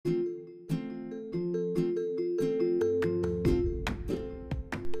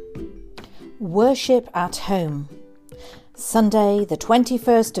Worship at Home, Sunday the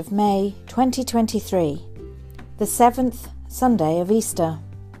 21st of May 2023, the 7th Sunday of Easter.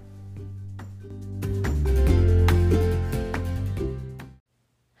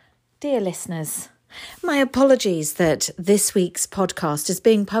 Dear listeners, my apologies that this week's podcast is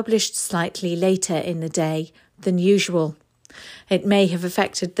being published slightly later in the day than usual. It may have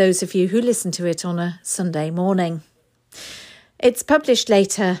affected those of you who listen to it on a Sunday morning. It's published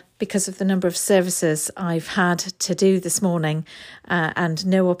later because of the number of services I've had to do this morning and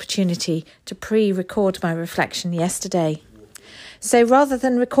no opportunity to pre-record my reflection yesterday. So rather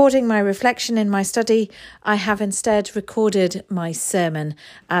than recording my reflection in my study, I have instead recorded my sermon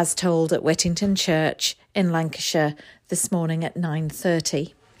as told at Whittington Church in Lancashire this morning at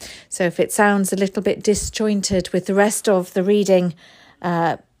 9:30. So if it sounds a little bit disjointed with the rest of the reading,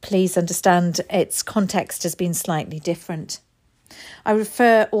 please understand its context has been slightly different. I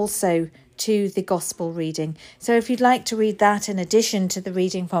refer also to the Gospel reading. So if you'd like to read that in addition to the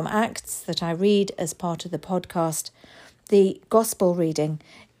reading from Acts that I read as part of the podcast, the Gospel reading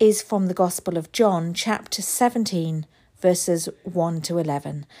is from the Gospel of John, chapter 17, verses 1 to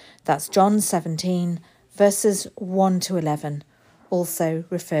 11. That's John 17, verses 1 to 11, also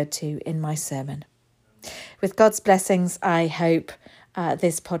referred to in my sermon. With God's blessings, I hope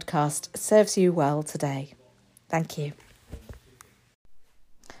this podcast serves you well today. Thank you.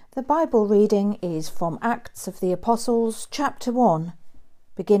 The Bible reading is from Acts of the Apostles, chapter 1,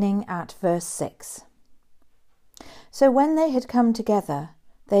 beginning at verse 6. So when they had come together,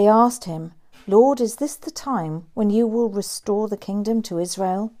 they asked him, "Lord, is this the time when you will restore the kingdom to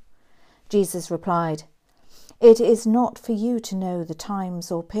Israel?" Jesus replied, "It is not for you to know the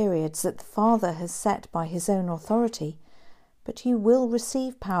times or periods that the Father has set by his own authority, but you will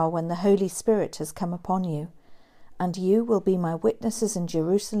receive power when the Holy Spirit has come upon you. And you will be my witnesses in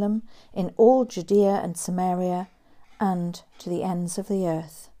Jerusalem, in all Judea and Samaria, and to the ends of the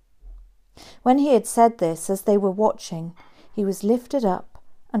earth." When he had said this, as they were watching, he was lifted up,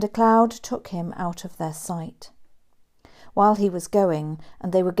 and a cloud took him out of their sight. While he was going,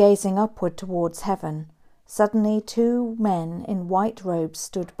 and they were gazing upward towards heaven, suddenly 2 men in white robes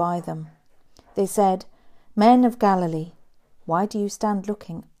stood by them. They said, "Men of Galilee, why do you stand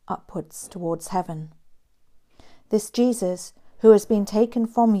looking upwards towards heaven? This Jesus, who has been taken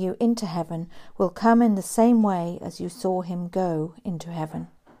from you into heaven, will come in the same way as you saw him go into heaven."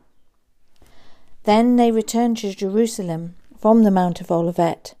 Then they returned to Jerusalem from the Mount of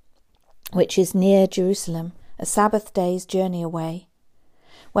Olivet, which is near Jerusalem, a Sabbath day's journey away.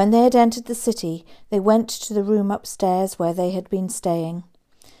 When they had entered the city, they went to the room upstairs where they had been staying.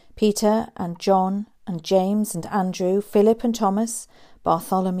 Peter and John and James and Andrew, Philip and Thomas,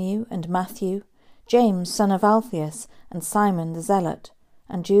 Bartholomew and Matthew, James, son of Alphaeus, and Simon the Zealot,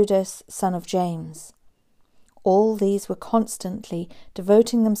 and Judas, son of James. All these were constantly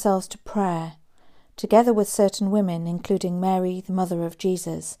devoting themselves to prayer, together with certain women, including Mary, the mother of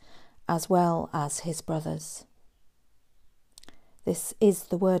Jesus, as well as his brothers. This is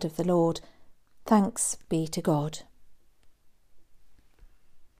the word of the Lord. Thanks be to God.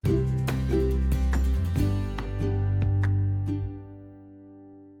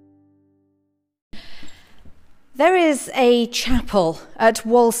 There is a chapel at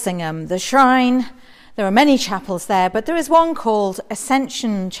Walsingham, the shrine. There are many chapels there, but there is one called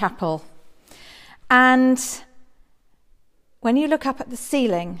Ascension Chapel. And when you look up at the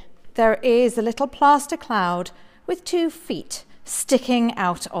ceiling, there is a little plaster cloud with 2 feet sticking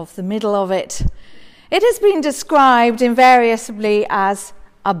out of the middle of it. It has been described invariably as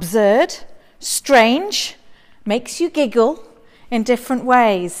absurd, strange, makes you giggle in different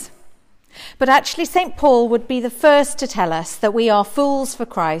ways. But actually, St. Paul would be the first to tell us that we are fools for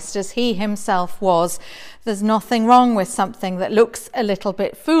Christ, as he himself was. There's nothing wrong with something that looks a little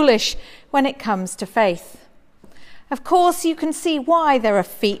bit foolish when it comes to faith. Of course, you can see why there are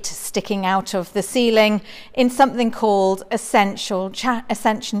feet sticking out of the ceiling in something called Ascension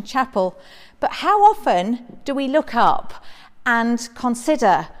Chapel. But how often do we look up and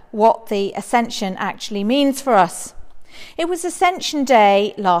consider what the Ascension actually means for us? It was Ascension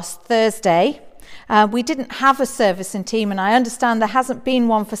Day last Thursday. We didn't have a service in team, and I understand there hasn't been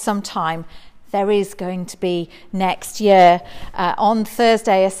one for some time. There is going to be next year on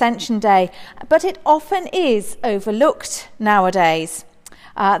Thursday, Ascension Day, but it often is overlooked nowadays.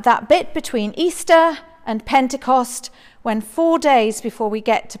 That bit between Easter and Pentecost, when 4 days before we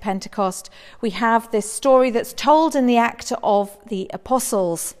get to Pentecost, we have this story that's told in the Act of the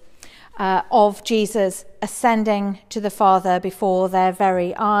Apostles of Jesus ascending to the Father before their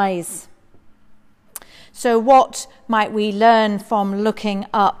very eyes. So what might we learn from looking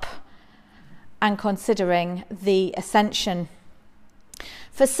up and considering the ascension.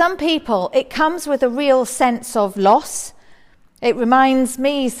 For some people, it comes with a real sense of loss. It reminds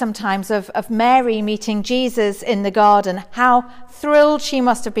me sometimes of Mary meeting Jesus in the garden, how thrilled she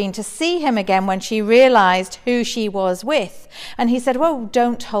must have been to see him again when she realized who she was with. And he said, "Well,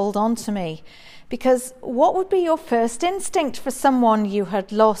 don't hold on to me." Because what would be your first instinct for someone you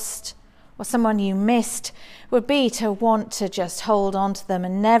had lost or someone you missed would be to want to just hold on to them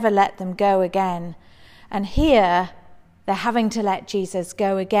and never let them go again. And here, they're having to let Jesus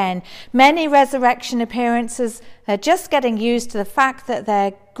go again. Many resurrection appearances, they're just getting used to the fact that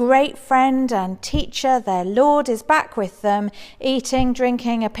their great friend and teacher, their Lord, is back with them, eating,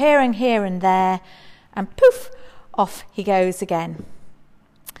 drinking, appearing here and there, and poof, off he goes again.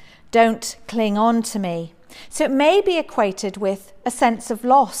 Don't cling on to me. So it may be equated with a sense of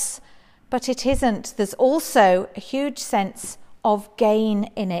loss, but it isn't. There's also a huge sense of gain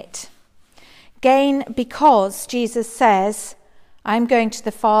in it. Gain because Jesus says, "I'm going to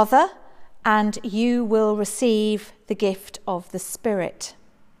the Father and you will receive the gift of the Spirit."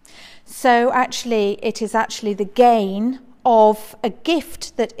 So actually, it is actually the gain of a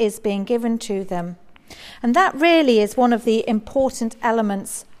gift that is being given to them. And that really is one of the important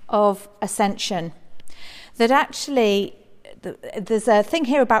elements of ascension. That actually, there's a thing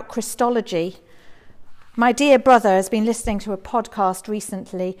here about Christology. My dear brother has been listening to a podcast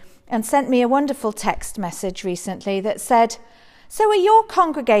recently and sent me a wonderful text message recently that said, "So are your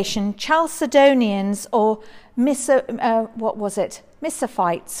congregation Chalcedonians or Misophites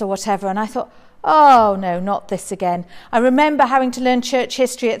or whatever?" And I thought, oh no, not this again. I remember having to learn church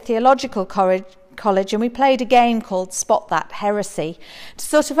history at theological college, and we played a game called Spot That Heresy to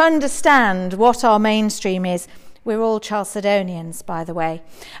sort of understand what our mainstream is. We're all Chalcedonians, by the way.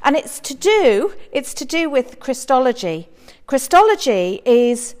 And it's to do with Christology. Christology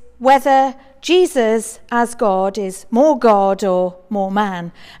is whether Jesus as God is more God or more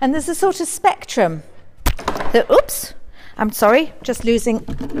man. And there's a sort of spectrum that, I'm sorry, just losing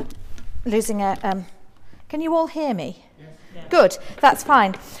a, can you all hear me? Yes. Good, that's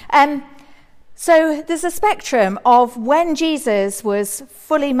fine. So there's a spectrum of when Jesus was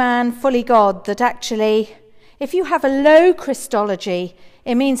fully man, fully God, that actually, if you have a low Christology,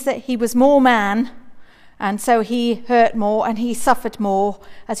 it means that he was more man, and so he hurt more and he suffered more,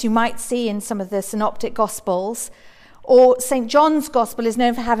 as you might see in some of the synoptic gospels. Or St. John's gospel is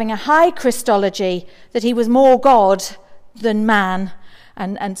known for having a high Christology, that he was more God than man,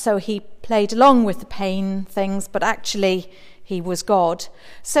 and so he played along with the pain things, but actually he was God.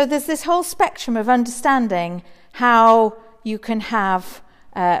 So there's this whole spectrum of understanding how you can have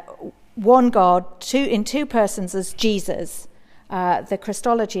one God in two persons as Jesus, the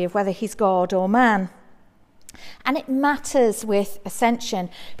Christology of whether he's God or man. And it matters with ascension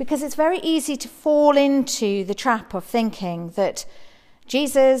because it's very easy to fall into the trap of thinking that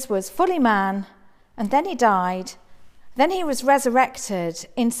Jesus was fully man and then he died, then he was resurrected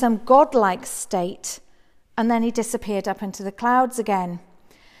in some godlike state, and then he disappeared up into the clouds again.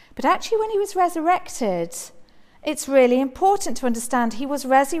 But actually when he was resurrected, it's really important to understand he was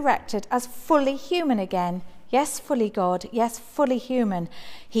resurrected as fully human again. Yes, fully God. Yes, fully human.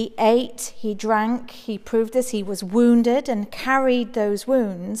 He ate, he drank, he proved this. He was wounded and carried those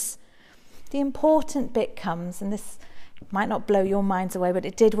wounds. The important bit comes, and this might not blow your minds away, but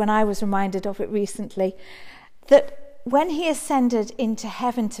it did when I was reminded of it recently, that when he ascended into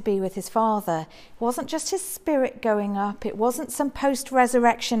heaven to be with his Father, it wasn't just his spirit going up. It wasn't some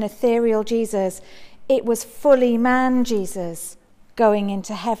post-resurrection ethereal Jesus. It was fully man Jesus going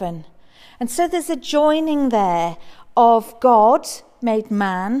into heaven. And so there's a joining there of God made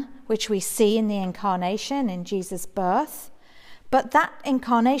man, which we see in the incarnation, in Jesus' birth. But that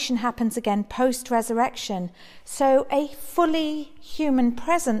incarnation happens again post-resurrection. So a fully human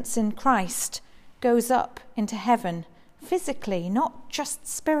presence in Christ goes up into heaven, physically, not just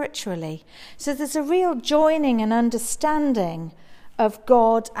spiritually. So there's a real joining and understanding of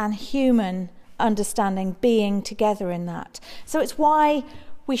God and human understanding being together in that. So it's why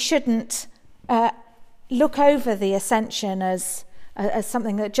we shouldn't look over the ascension as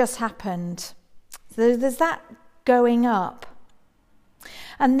something that just happened. So there's that going up.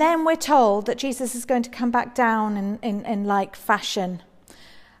 And then we're told that Jesus is going to come back down in like fashion.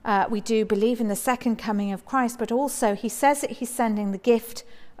 We do believe in the second coming of Christ, but also he says that he's sending the gift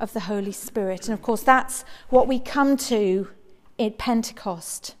of the Holy Spirit. And of course, that's what we come to at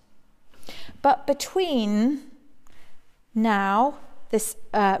Pentecost. But between now, this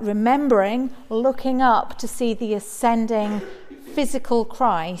remembering, looking up to see the ascending physical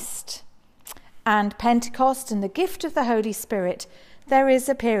Christ, and Pentecost and the gift of the Holy Spirit, there is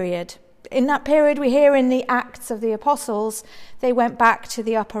a period. in that period, we hear in the Acts of the Apostles, they went back to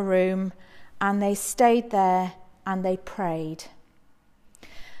the upper room and they stayed there and they prayed.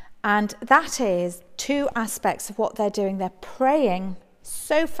 And that is two aspects of what they're doing. They're praying,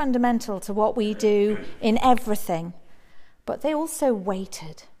 so fundamental to what we do in everything. But they also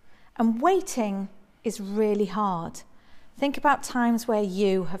waited. And waiting is really hard. Think about times where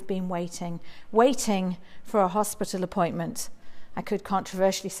you have been waiting for a hospital appointment. I could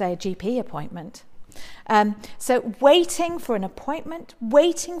controversially say a GP appointment. So waiting for an appointment,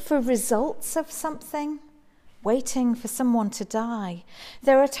 waiting for results of something, waiting for someone to die.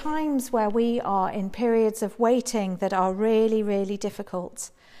 There are times where we are in periods of waiting that are really, really difficult.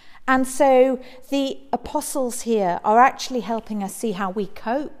 And so the apostles here are actually helping us see how we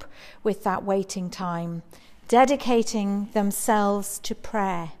cope with that waiting time, dedicating themselves to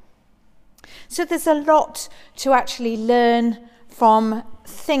prayer. So there's a lot to actually learn from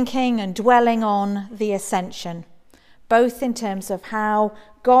thinking and dwelling on the ascension, both in terms of how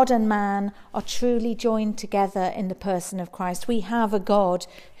God and man are truly joined together in the person of Christ. We have a God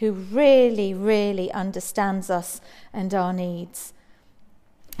who really, really understands us and our needs.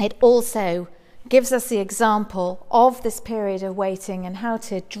 It also gives us the example of this period of waiting and how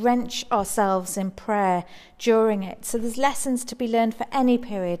to drench ourselves in prayer during it. So there's lessons to be learned for any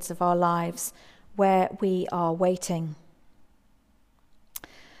periods of our lives where we are waiting.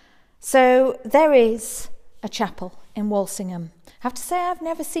 So there is a chapel in Walsingham. I have to say I've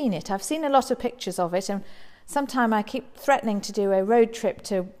never seen it. I've seen a lot of pictures of it, and sometime I keep threatening to do a road trip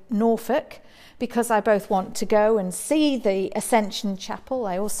to Norfolk because I both want to go and see the Ascension Chapel.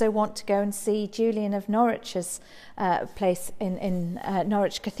 I also want to go and see Julian of Norwich's place in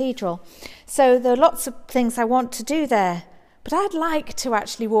Norwich Cathedral. So there are lots of things I want to do there, but I'd like to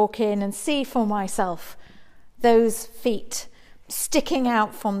actually walk in and see for myself those feet sticking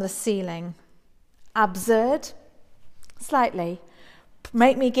out from the ceiling. Absurd? Slightly.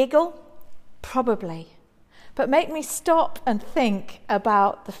 Make me giggle? Probably. But make me stop and think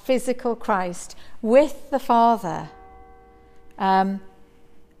about the physical Christ with the Father. Knowing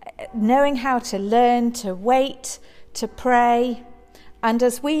how to learn to wait, to pray. And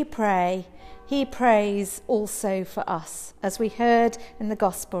as we pray, he prays also for us, as we heard in the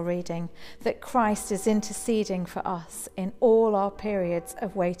Gospel reading, that Christ is interceding for us in all our periods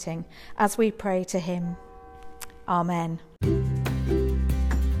of waiting as we pray to him. Amen.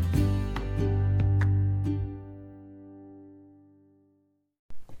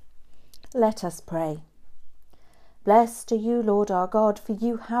 Let us pray. Blessed are you, Lord our God, for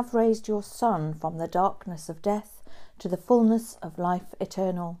you have raised your Son from the darkness of death to the fullness of life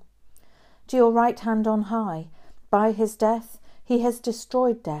eternal. To your right hand on high, by his death he has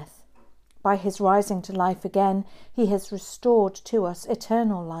destroyed death. By his rising to life again, he has restored to us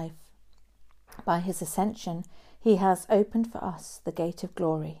eternal life. By his ascension, he has opened for us the gate of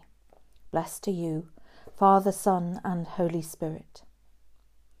glory. Blessed are you, Father, Son, and Holy Spirit.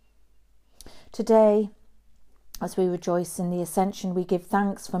 Today, as we rejoice in the ascension, we give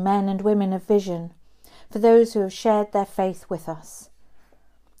thanks for men and women of vision, for those who have shared their faith with us.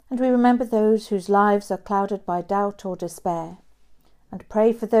 And we remember those whose lives are clouded by doubt or despair, and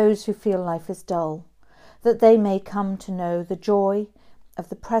pray for those who feel life is dull, that they may come to know the joy of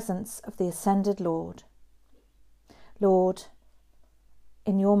the presence of the ascended Lord. Lord,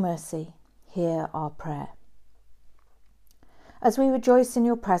 in your mercy, hear our prayer. As we rejoice in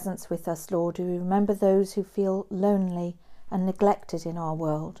your presence with us, Lord, we remember those who feel lonely and neglected in our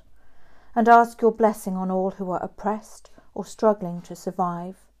world, and ask your blessing on all who are oppressed or struggling to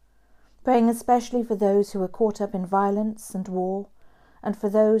survive, praying especially for those who are caught up in violence and war, and for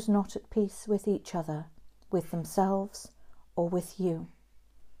those not at peace with each other, with themselves, or with you.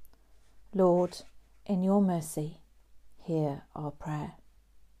 Lord, in your mercy, hear our prayer.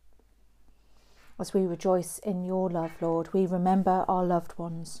 As we rejoice in your love, Lord, we remember our loved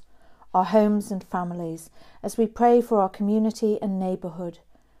ones, our homes and families. As we pray for our community and neighbourhood,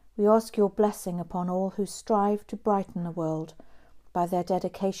 we ask your blessing upon all who strive to brighten the world by their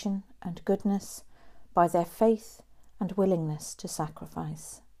dedication and goodness, by their faith and willingness to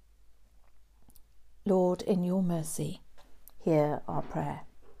sacrifice. Lord, in your mercy, hear our prayer.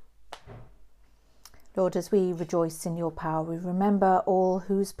 Lord, as we rejoice in your power, we remember all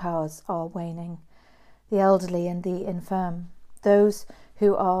whose powers are waning, the elderly and the infirm, those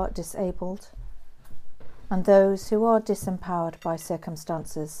who are disabled, and those who are disempowered by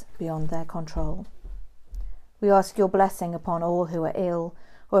circumstances beyond their control. We ask your blessing upon all who are ill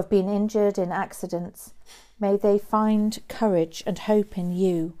or have been injured in accidents. May they find courage and hope in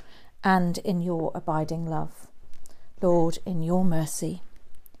you and in your abiding love. Lord, in your mercy,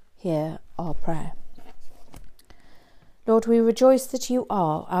 hear our prayer. Lord, we rejoice that you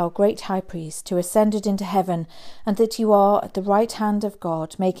are our great high priest who ascended into heaven, and that you are at the right hand of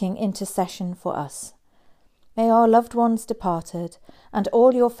God making intercession for us. May our loved ones departed and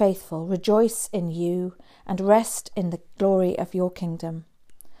all your faithful rejoice in you and rest in the glory of your kingdom.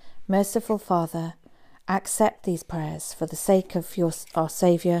 Merciful Father, accept these prayers for the sake of our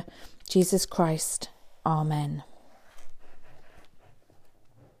Saviour, Jesus Christ. Amen.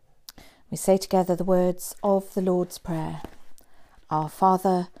 We say together the words of the Lord's Prayer. Our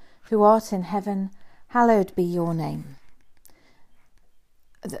Father, who art in heaven, hallowed be your name.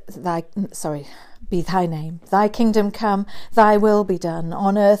 Be thy name. Thy kingdom come, thy will be done,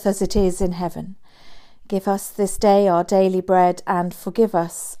 on earth as it is in heaven. Give us this day our daily bread, and forgive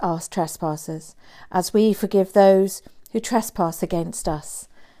us our trespasses, as we forgive those who trespass against us.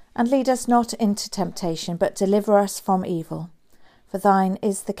 And lead us not into temptation, but deliver us from evil. For thine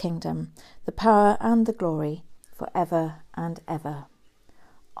is the kingdom, the power and the glory, for ever and ever.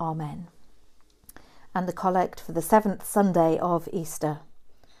 Amen. And the collect for the 7th Sunday of Easter.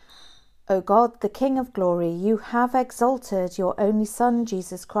 O God, the King of glory, you have exalted your only Son,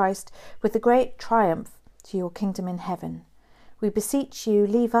 Jesus Christ, with a great triumph to your kingdom in heaven. We beseech you,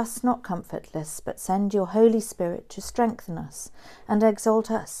 leave us not comfortless, but send your Holy Spirit to strengthen us and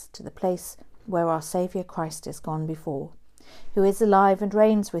exalt us to the place where our Saviour Christ is gone before, who is alive and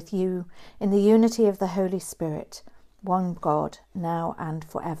reigns with you in the unity of the Holy Spirit, one God, now and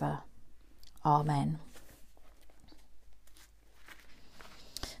forever. Amen.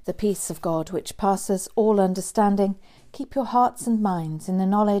 The peace of God, which passes all understanding, keep your hearts and minds in the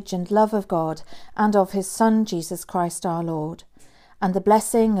knowledge and love of God and of his Son, Jesus Christ our Lord. And the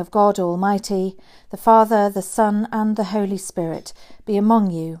blessing of God Almighty, the Father, the Son, and the Holy Spirit be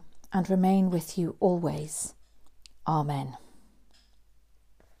among you and remain with you always. Amen.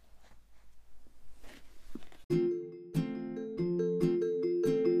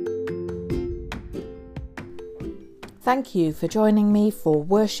 Thank you for joining me for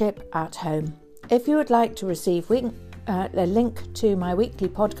Worship at Home. If you would like to receive a link to my weekly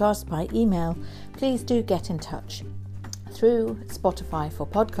podcast by email, please do get in touch through Spotify for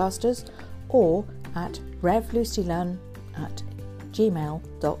podcasters or at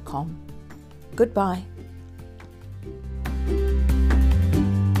revlucylunn@gmail.com. Goodbye.